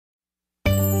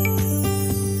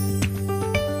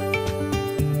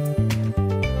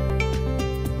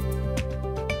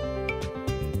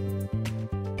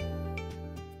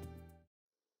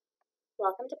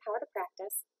Welcome to Power to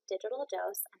Practice, Digital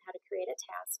Dose on how to create a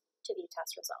task to view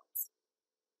test results.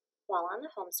 While on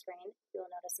the home screen, you will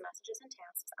notice messages and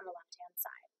tasks on the left-hand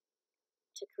side.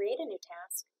 To create a new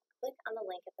task, click on the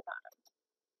link at the bottom.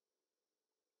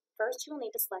 First, you will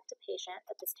need to select a patient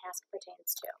that this task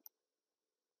pertains to.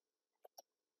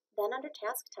 Then under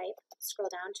Task Type, scroll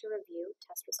down to Review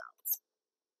Test Results.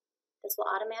 This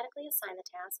will automatically assign the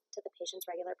task to the patient's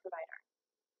regular provider.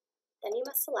 Then you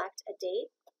must select a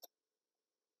date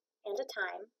and a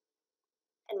time,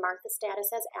 and mark the status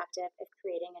as active if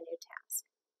creating a new task.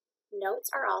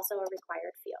 Notes are also a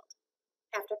required field.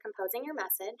 After composing your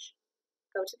message,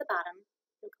 go to the bottom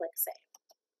and click Save.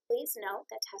 Please note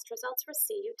that test results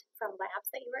received from labs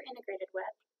that you are integrated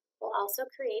with will also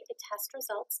create a test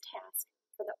results task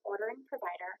for the ordering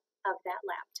provider of that